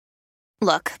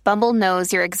Look, Bumble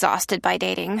knows you're exhausted by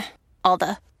dating. All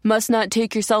the, must not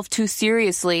take yourself too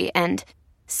seriously, and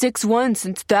 6'1"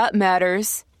 since that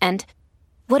matters. And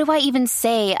what do I even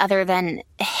say other than,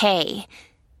 hey?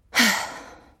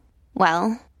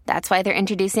 Well, that's why they're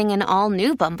introducing an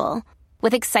all-new Bumble,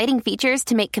 with exciting features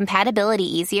to make compatibility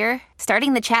easier,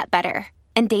 starting the chat better,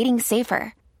 and dating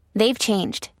safer. They've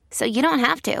changed, so you don't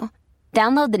have to.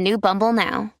 Download the new Bumble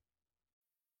now.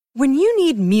 When you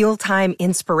need mealtime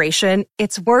inspiration,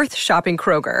 it's worth shopping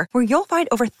Kroger, where you'll find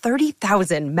over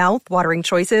 30,000 mouth-watering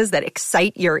choices that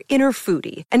excite your inner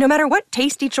foodie. And no matter what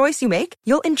tasty choice you make,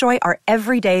 you'll enjoy our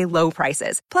everyday low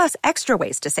prices, plus extra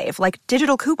ways to save, like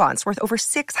digital coupons worth over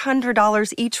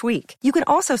 $600 each week. You can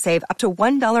also save up to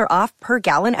 $1 off per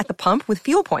gallon at the pump with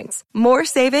fuel points. More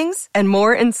savings and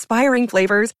more inspiring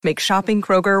flavors make shopping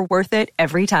Kroger worth it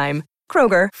every time.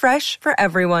 Kroger, fresh for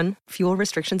everyone. Fuel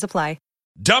restrictions apply.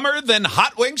 Dumber than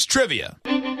Hot Wings trivia.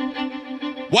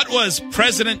 What was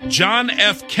President John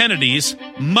F. Kennedy's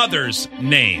mother's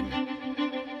name?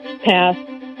 Pass.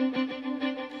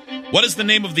 What is the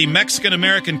name of the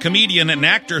Mexican-American comedian and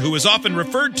actor who is often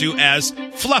referred to as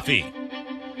Fluffy?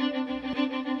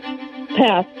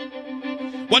 Pass.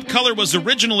 What color was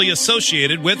originally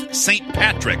associated with St.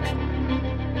 Patrick?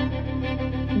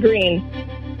 Green.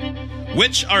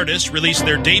 Which artist released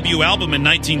their debut album in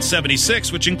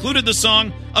 1976, which included the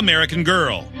song American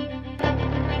Girl?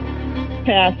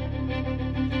 Pass.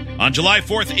 On July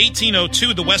 4th,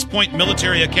 1802, the West Point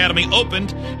Military Academy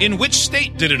opened. In which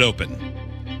state did it open?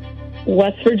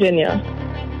 West Virginia.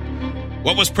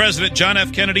 What was President John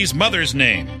F. Kennedy's mother's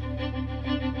name?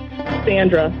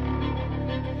 Sandra.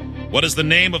 What is the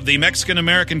name of the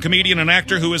Mexican-American comedian and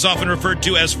actor who is often referred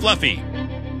to as Fluffy?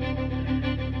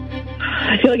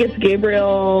 I feel like it's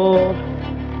Gabriel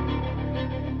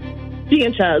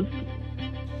Sanchez.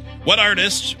 What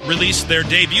artist released their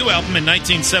debut album in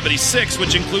 1976,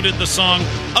 which included the song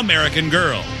American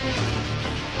Girl?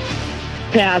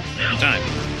 Pass. Time.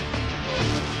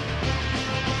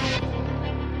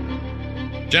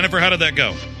 Jennifer, how did that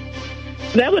go?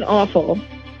 That went awful.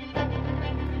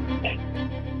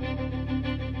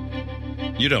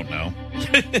 You don't know.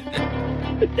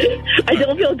 I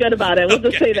don't feel good about it. We'll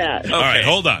just say that. All right,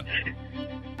 hold on.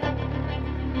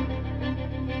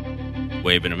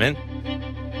 Waving him in.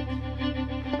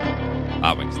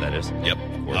 Hot Wings, that is. Yep,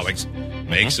 Hot Wings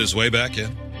makes his way back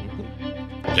in.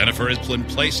 Jennifer has been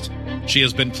placed. She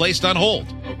has been placed on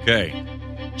hold. Okay.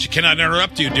 She cannot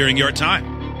interrupt you during your time.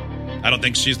 I don't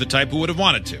think she's the type who would have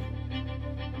wanted to.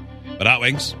 But Hot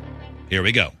Wings, here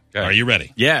we go. Okay. Are you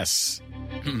ready? Yes.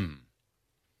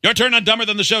 Your turn on Dumber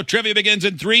Than the Show. Trivia begins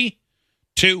in 3,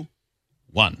 2,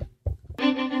 1.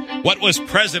 What was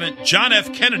President John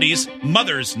F. Kennedy's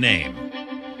mother's name?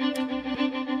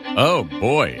 Oh,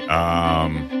 boy.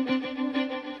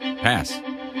 Pass.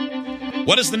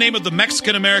 What is the name of the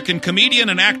Mexican-American comedian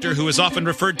and actor who is often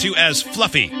referred to as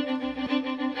Fluffy?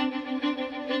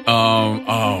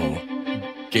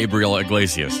 Gabriel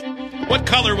Iglesias. What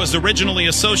color was originally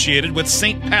associated with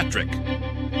St. Patrick?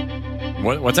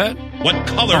 What's that? What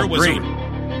color was green?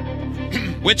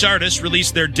 Which artist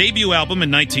released their debut album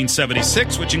in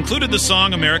 1976, which included the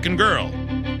song American Girl?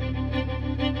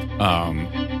 Tom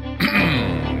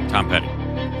Petty.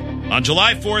 On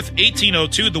July 4th,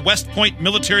 1802, the West Point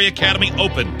Military Academy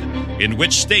opened. In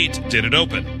which state did it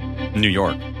open? New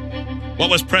York. What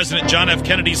was President John F.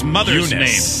 Kennedy's mother's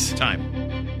Eunice. name? Time.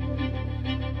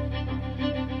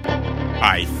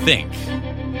 I think.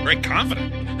 Very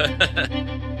confident.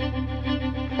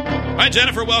 All right,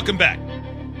 Jennifer, welcome back.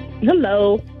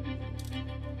 Hello.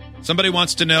 Somebody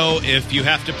wants to know if you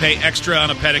have to pay extra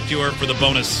on a pedicure for the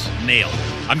bonus nail.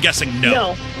 I'm guessing no.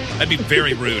 No. That'd be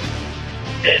very rude.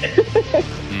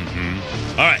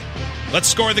 All right, let's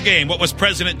score the game. What was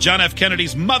President John F.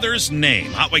 Kennedy's mother's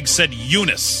name? Hot Wings said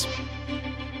Eunice.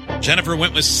 Jennifer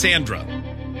went with Sandra.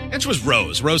 And she was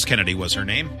Rose. Rose Kennedy was her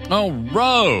name. Oh,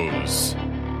 Rose.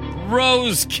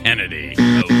 Rose Kennedy.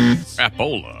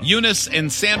 Crapola. Eunice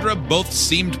and Sandra both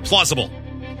seemed plausible.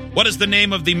 What is the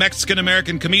name of the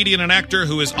Mexican-American comedian and actor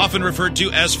who is often referred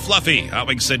to as Fluffy? Hot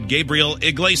Wings said Gabriel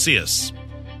Iglesias.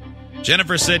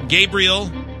 Jennifer said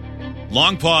Gabriel.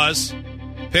 Long pause.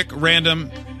 Pick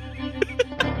random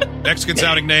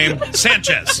Mexican-sounding name.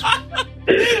 Sanchez.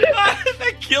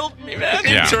 That killed me, man.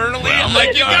 Yeah. Internally. Well, I'm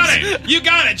like, you got it. You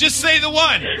got it. Just say the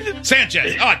one.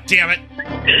 Sanchez. Oh, damn it.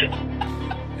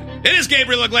 It is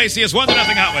Gabriel Iglesias. 1-0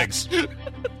 Hot Wings.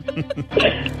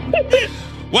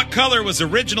 What color was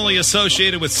originally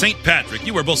associated with St. Patrick?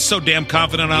 You were both so damn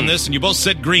confident on this, and you both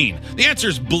said green. The answer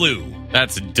is blue.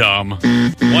 That's dumb.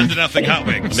 1-0 Hot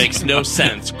Wings. Makes no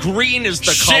sense. Green is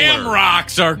the color.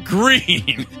 Shamrocks are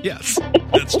green. Yes,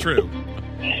 that's true.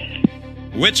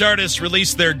 Which artists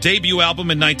released their debut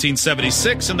album in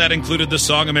 1976, and that included the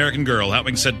song American Girl? Hot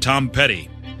Wings said Tom Petty.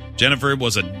 Jennifer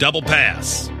was a double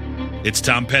pass. It's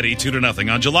Tom Petty,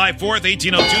 2-0. On July 4th,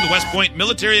 1802, the West Point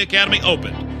Military Academy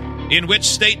opened. In which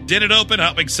state did it open?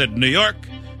 Hot Wings said New York.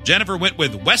 Jennifer went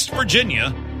with West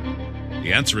Virginia.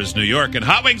 The answer is New York, and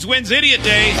Hot Wings wins Idiot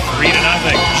Day, 3-0.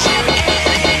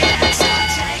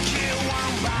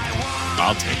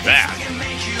 I'll take that.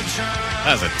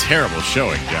 That was a terrible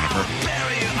showing, Jennifer.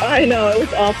 I know, it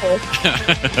was awful.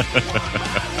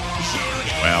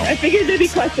 Well, I figured there'd be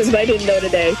questions I didn't know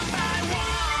today.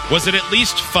 Was it at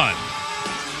least fun?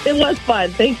 It was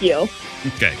fun. Thank you.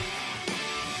 Okay.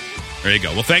 There you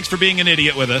go. Well, thanks for being an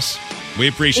idiot with us. We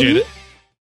appreciate it.